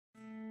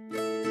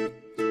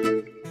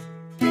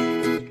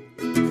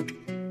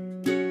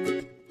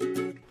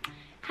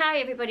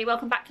everybody,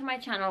 welcome back to my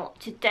channel.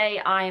 Today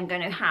I am going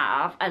to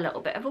have a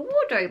little bit of a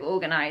wardrobe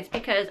organised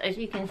because as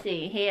you can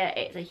see here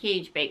it's a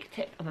huge big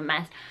tip of a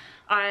mess.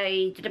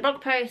 I did a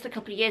blog post a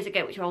couple of years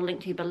ago which I'll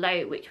link to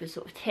below, which was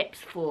sort of tips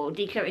for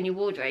decluttering your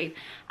wardrobe,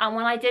 and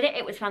when I did it,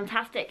 it was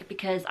fantastic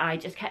because I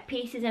just kept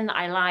pieces in that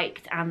I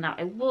liked and that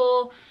I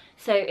wore,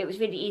 so it was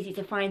really easy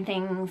to find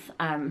things,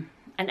 and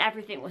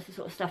everything was the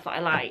sort of stuff that I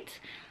liked.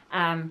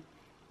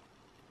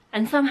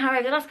 And somehow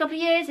over the last couple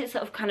of years it's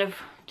sort of kind of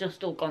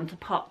just all gone to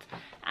pot.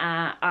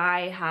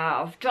 I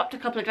have dropped a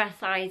couple of dress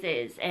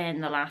sizes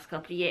in the last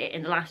couple of years,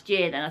 in the last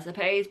year then I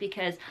suppose,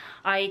 because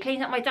I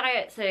cleaned up my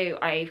diet, so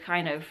I've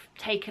kind of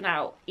taken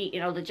out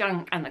eating all the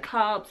junk and the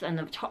carbs and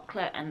the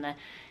chocolate and the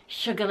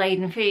sugar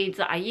laden foods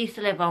that I used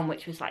to live on,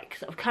 which was like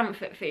sort of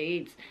comfort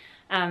foods.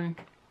 And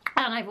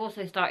I've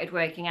also started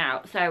working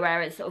out, so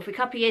whereas sort of a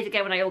couple of years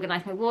ago when I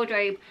organised my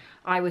wardrobe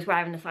I was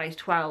wearing a size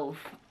 12,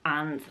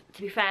 and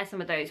to be fair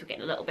some of those were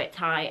getting a little bit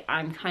tight.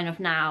 I'm kind of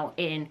now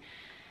in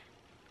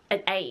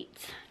an 8,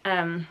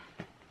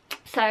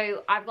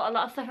 so I've got a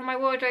lot of stuff in my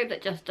wardrobe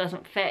that just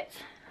doesn't fit,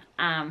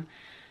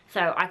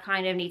 so I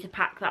kind of need to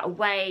pack that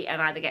away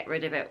and either get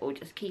rid of it or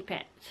just keep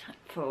it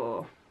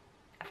for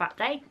a fat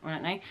day, I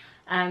don't know.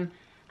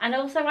 And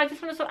also I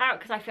just want to sort out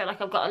because I feel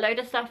like I've got a load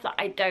of stuff that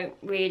I don't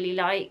really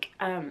like.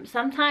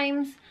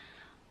 Sometimes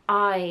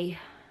I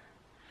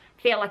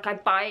feel like I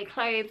buy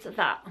clothes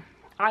that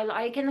I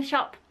like in the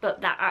shop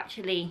but that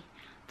actually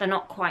they're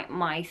not quite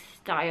my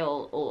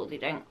style, or they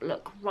don't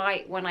look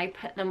right when I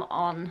put them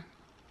on,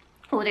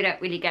 or they don't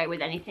really go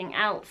with anything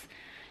else.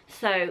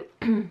 So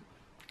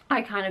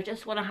I kind of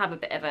just want to have a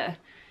bit of a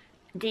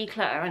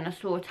declutter and a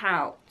sort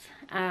out.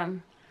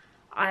 I'm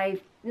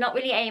not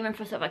really aiming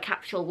for sort of a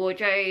capsule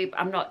wardrobe.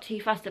 I'm not too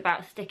fussed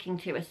about sticking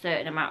to a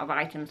certain amount of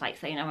items, like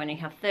saying I only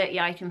have 30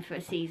 items for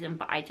a season,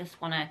 but I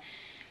just want to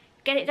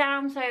get it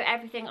down so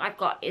everything I've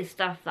got is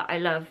stuff that I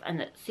love and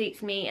that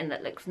suits me and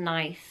that looks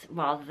nice,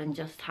 rather than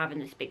just having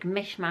this big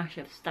mishmash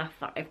of stuff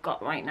that I've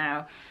got right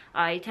now.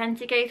 I tend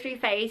to go through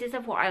phases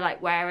of what I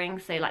like wearing,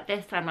 so like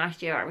this time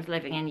last year I was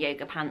living in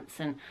yoga pants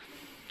and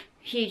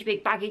huge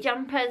big baggy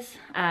jumpers.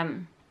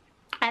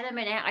 At the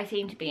minute I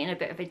seem to be in a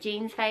bit of a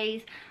jeans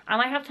phase,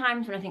 and I have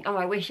times when I think, oh,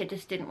 I wish I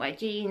just didn't wear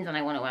jeans and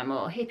I want to wear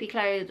more hippie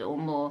clothes or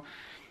more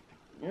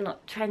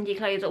not trendy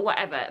clothes or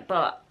whatever,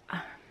 but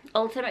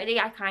ultimately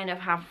I kind of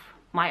have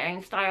my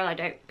own style. I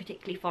don't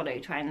particularly follow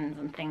trends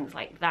and things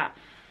like that.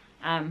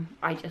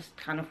 I just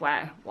kind of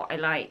wear what I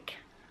like.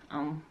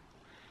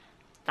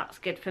 That's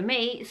good for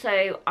me,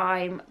 so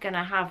I'm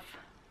gonna have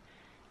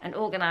an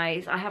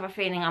organised. I have a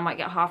feeling I might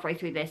get halfway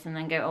through this and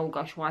then go, oh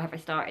gosh, why have I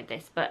started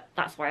this? But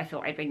that's why I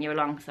thought I'd bring you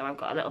along, so I've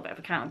got a little bit of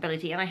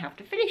accountability and I have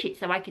to finish it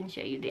so I can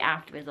show you the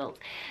after results.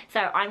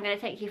 So I'm going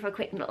to take you for a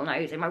quick little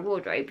nose in my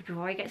wardrobe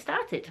before I get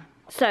started.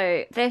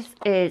 So this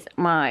is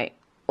my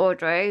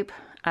wardrobe.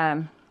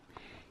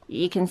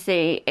 You can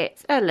see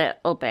it's a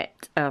little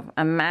bit of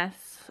a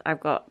mess. I've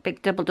got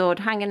big double-doored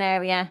hanging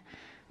area,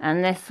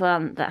 and this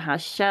one that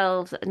has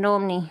shelves that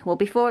normally, well,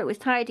 before it was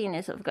tidy, and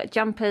it's sort of got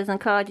jumpers and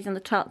cardies on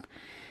the top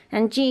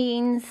and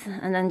jeans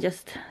and then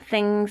just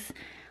things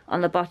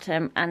on the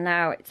bottom, and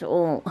now it's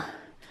all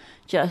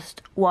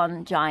just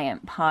one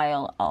giant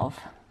pile of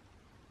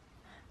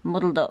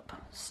muddled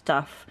up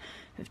stuff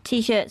of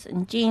t-shirts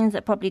and jeans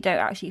that probably don't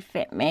actually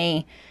fit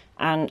me,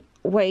 and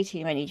way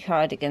too many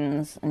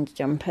cardigans and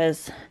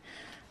jumpers.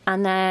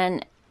 And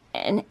then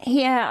in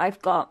here I've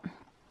got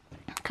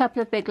a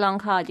couple of big long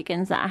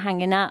cardigans that are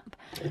hanging up,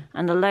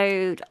 and a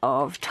load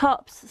of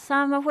tops,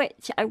 some of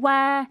which I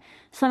wear,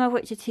 some of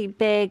which are too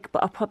big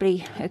but are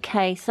probably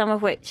okay, some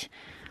of which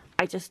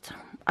I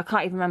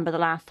can't even remember the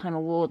last time I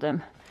wore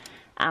them,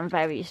 and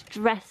various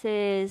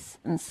dresses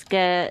and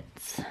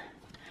skirts,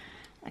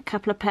 a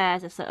couple of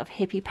pairs of sort of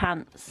hippie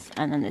pants,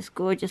 and then this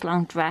gorgeous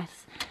long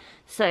dress.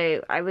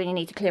 So I really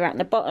need to clear out, and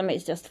the bottom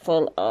is just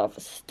full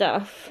of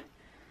stuff.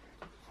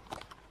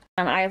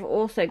 And I have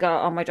also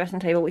got on my dressing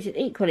table, which is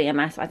equally a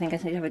mess, I think I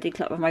need to have a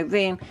declutter of my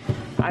room,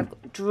 I've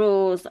got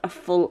drawers that are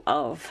full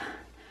of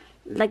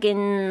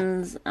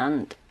leggings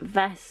and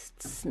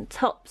vests and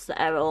tops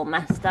that are all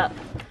messed up,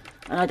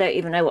 and I don't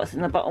even know what's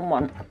in the bottom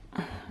one.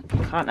 I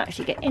can't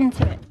actually get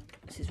into it.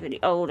 This is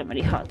really old and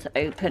really hard to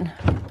open.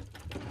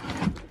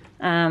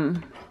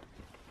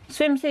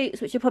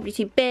 Swimsuits which are probably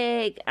too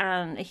big,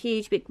 and a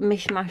huge big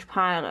mishmash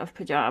pile of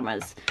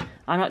pyjamas.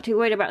 I'm not too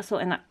worried about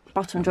sorting that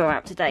bottom drawer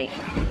out today,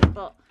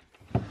 but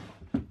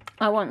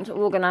I want to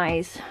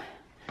organise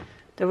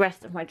the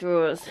rest of my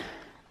drawers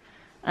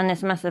and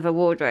this mess of a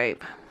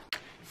wardrobe.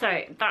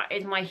 So that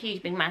is my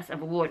huge big mess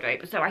of a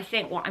wardrobe. So I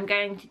think what I'm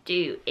going to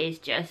do is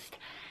just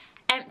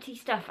empty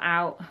stuff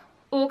out,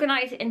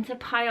 organise it into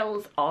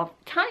piles of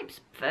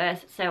types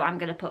first. So I'm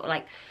going to put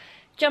like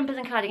jumpers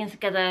and cardigans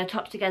together,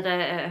 tops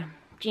together,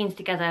 jeans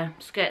together,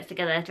 skirts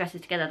together,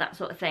 dresses together, that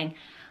sort of thing.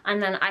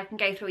 And then I can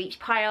go through each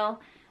pile.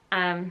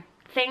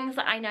 Things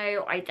that I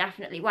know I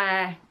definitely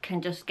wear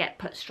can just get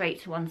put straight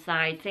to one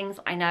side. Things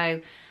I know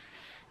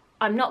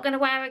I'm not going to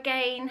wear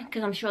again,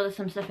 because I'm sure there's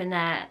some stuff in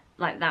there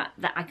like that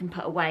I can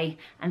put away.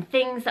 And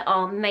things that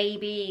are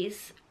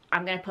maybes,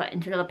 I'm going to put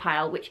into another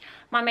pile, which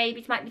my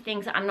maybes might be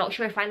things that I'm not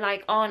sure if I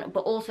like on,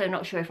 but also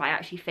not sure if I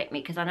actually fit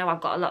me, because I know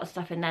I've got a lot of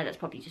stuff in there that's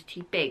probably just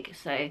too big,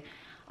 so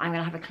I'm going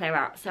to have a clear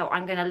out. So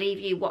I'm going to leave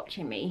you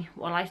watching me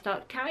while I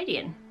start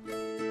tidying.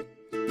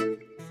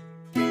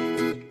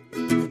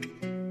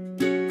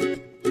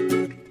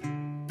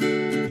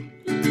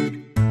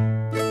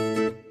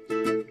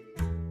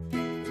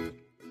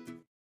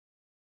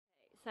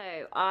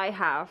 So I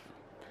have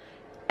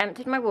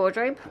emptied my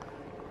wardrobe,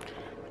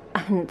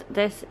 and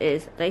this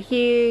is the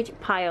huge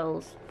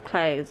piles of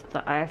clothes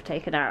that I have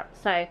taken out.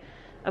 So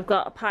I've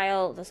got a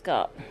pile that's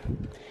got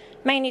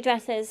mainly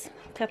dresses,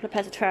 a couple of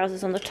pairs of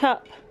trousers on the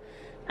top.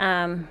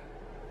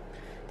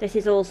 This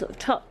is all sort of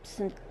tops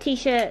and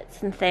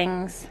t-shirts and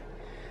things.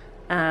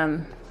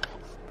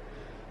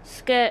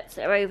 Skirts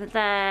are over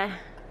there,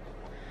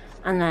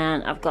 and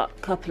then I've got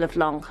a couple of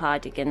long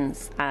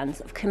cardigans and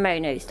sort of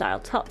kimono style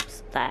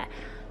tops there.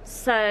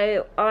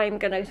 So I'm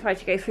going to try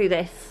to go through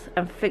this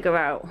and figure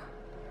out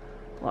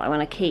what I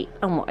want to keep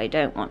and what I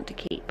don't want to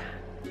keep.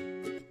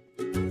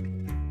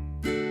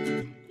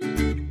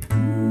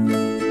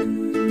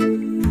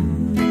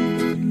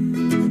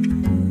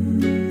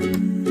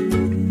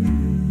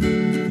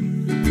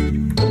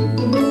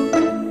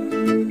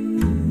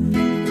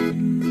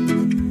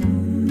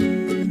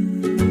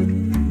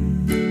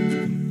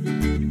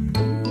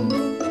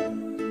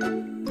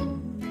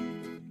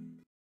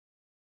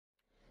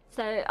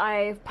 So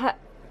I've put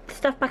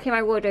stuff back in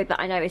my wardrobe that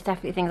I know is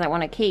definitely things I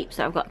want to keep.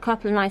 So I've got a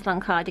couple of nice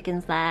long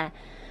cardigans there,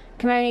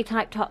 kimono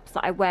type tops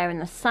that I wear in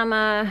the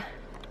summer,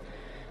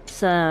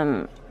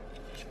 some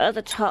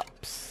other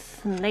tops,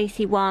 some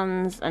lacy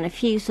ones, and a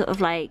few sort of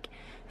like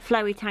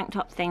flowy tank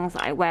top things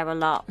that I wear a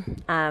lot.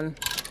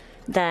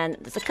 Then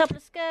there's a couple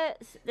of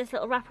skirts, this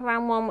little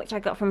wraparound one which I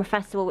got from a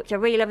festival, which I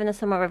really love in the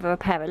summer, over a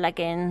pair of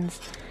leggings,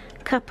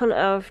 a couple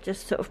of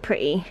just sort of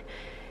pretty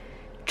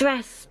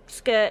dress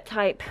skirt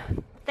type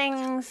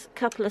things, a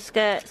couple of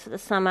skirts for the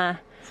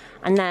summer,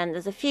 and then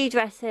there's a few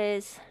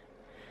dresses.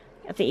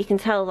 I think you can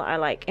tell that I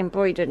like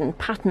embroidered and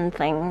patterned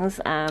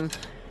things.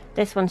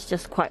 This one's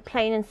just quite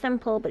plain and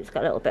simple, but it's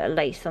got a little bit of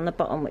lace on the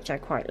bottom, which I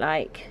quite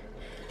like.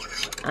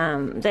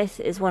 This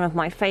is one of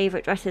my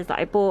favourite dresses that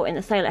I bought in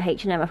the sale at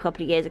H&M a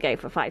couple of years ago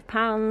for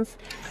 £5.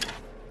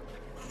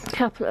 A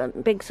couple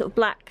of big sort of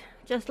black,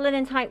 just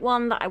linen type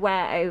one that I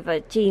wear over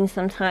jeans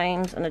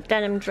sometimes, and a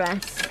denim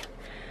dress.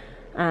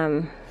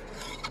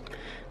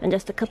 And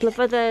just a couple of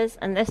others,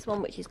 and this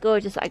one which is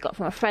gorgeous that I got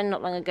from a friend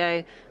not long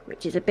ago,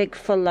 which is a big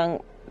full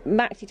long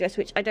maxi dress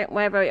which I don't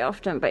wear very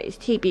often, but it's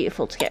too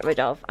beautiful to get rid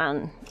of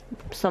at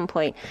some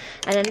point.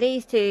 And then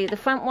these two, the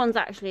front one's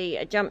actually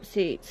a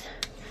jumpsuit,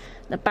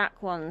 the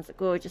back one's a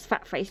gorgeous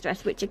fat face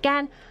dress, which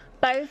again,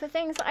 both are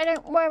things that I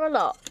don't wear a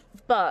lot,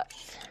 but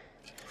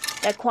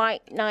they're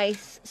quite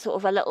nice, sort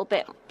of a little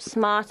bit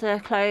smarter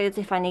clothes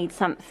if I need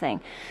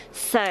something.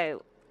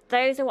 So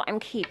those are what I'm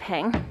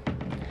keeping.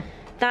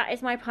 That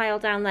is my pile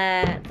down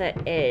there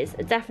that is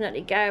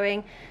definitely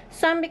going.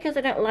 Some because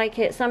I don't like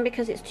it, some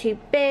because it's too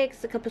big.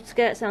 There's a couple of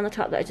skirts on the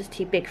top that are just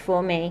too big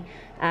for me.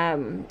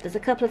 There's a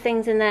couple of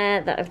things in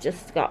there that have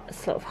just got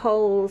sort of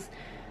holes.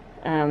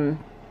 And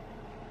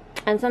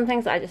some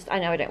things that I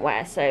know I don't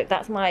wear. So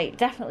that's my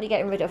definitely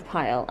getting rid of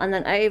pile. And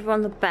then over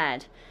on the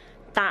bed,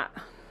 that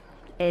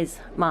is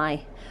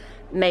my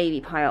maybe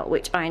pile,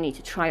 which I need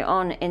to try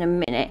on in a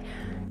minute.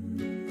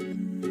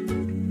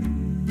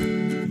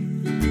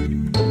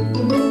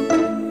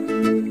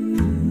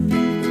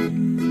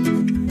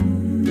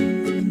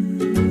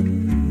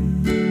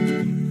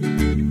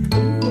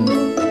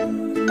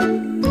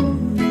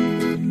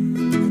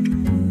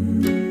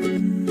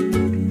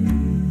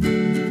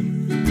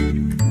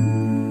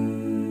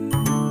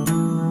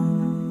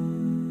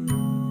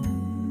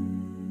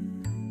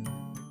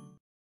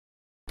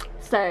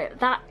 So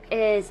that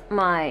is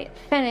my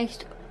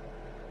finished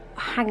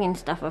hanging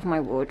stuff of my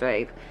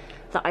wardrobe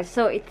that I've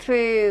sorted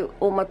through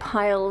all my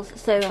piles.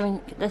 So I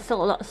mean, there's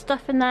still a lot of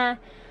stuff in there,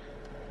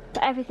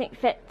 but everything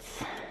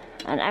fits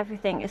and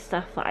everything is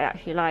stuff that I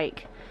actually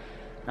like,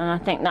 and I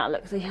think that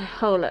looks a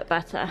whole lot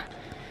better.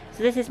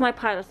 So this is my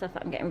pile of stuff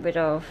that I'm getting rid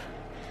of.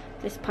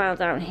 This pile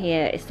down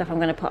here is stuff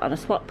I'm going to put on a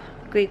swap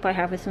group I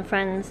have with some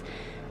friends.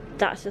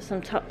 That's just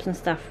some tops and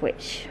stuff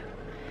which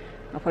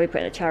I'll probably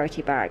put in a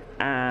charity bag,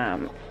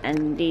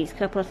 and these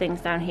couple of things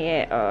down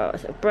here are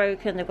sort of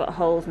broken, they've got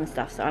holes and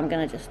stuff, so I'm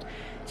going to just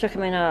chuck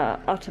them in our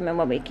ottoman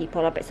when we keep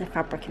all our bits of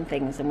fabric and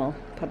things, and we'll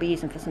probably use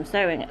them for some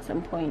sewing at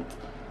some point.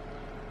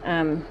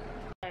 So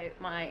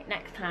my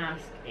next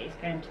task is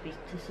going to be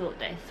to sort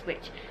this,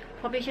 which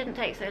probably shouldn't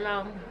take so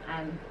long.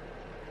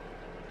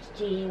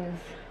 Jeans,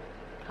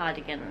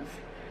 cardigans,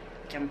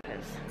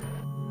 jumpers.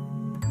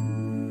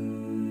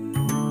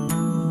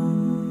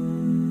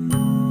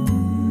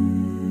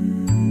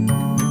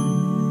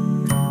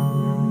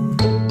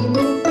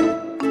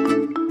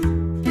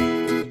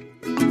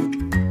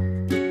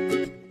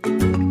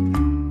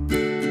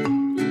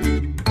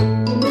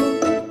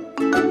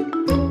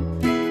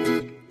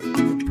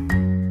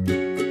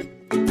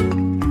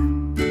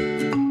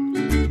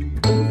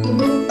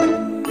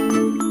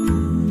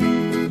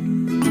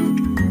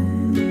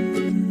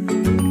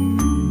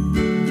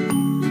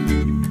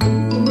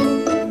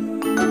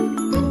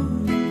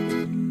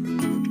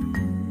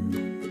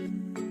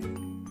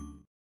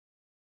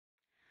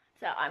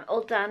 I'm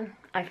all done.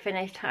 I've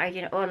finished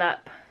tidying it all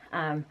up.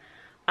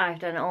 I've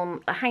done all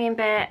the hanging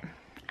bit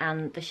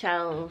and the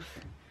shelves,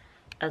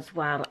 as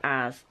well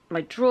as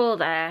my drawer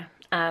there.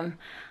 I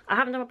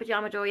haven't done my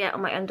pyjama drawer yet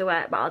on my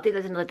underwear, but I'll do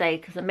this another day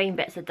because the main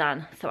bits are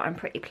done, so I'm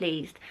pretty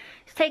pleased.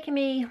 It's taken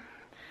me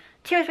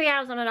 2 or 3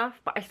 hours on and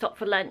off, but I stopped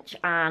for lunch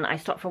and I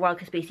stopped for a while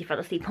because Beastie fell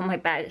asleep on my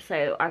bed,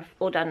 so I've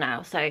all done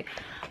now. So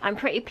I'm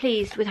pretty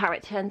pleased with how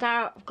it turned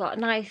out. I've got a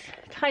nice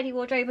tidy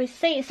wardrobe. I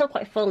say it's still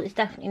quite full. It's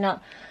definitely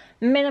not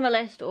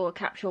minimalist or a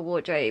capsule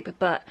wardrobe,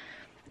 but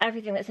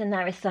everything that's in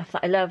there is stuff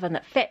that I love and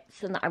that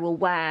fits and that I will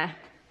wear.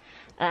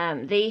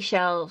 These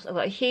shelves have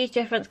got a huge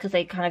difference because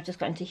they kind of just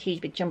got into a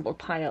huge big jumbled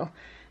pile.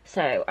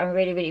 So I'm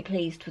really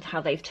pleased with how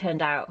they've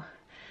turned out,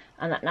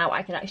 and that now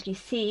I can actually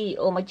see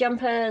all my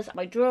jumpers.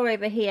 My drawer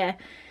over here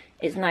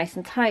is nice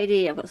and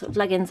tidy. I've got sort of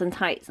leggings and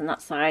tights on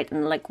that side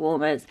and leg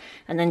warmers,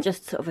 and then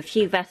just sort of a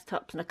few vest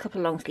tops and a couple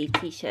of long sleeve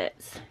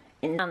t-shirts.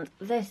 And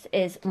this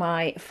is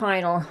my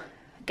final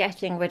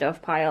getting rid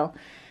of pile.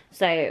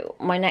 So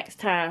my next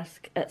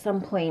task at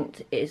some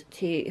point is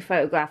to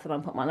photograph them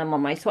and put them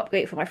on my swap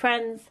group for my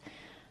friends,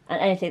 and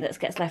anything that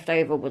gets left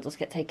over will just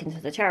get taken to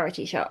the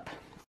charity shop.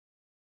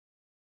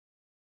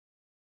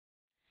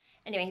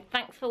 Anyway,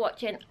 thanks for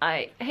watching.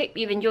 I hope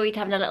you've enjoyed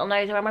having a little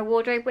nose around my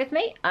wardrobe with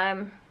me,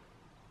 and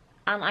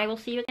I will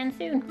see you again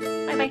soon.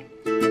 Bye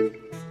bye.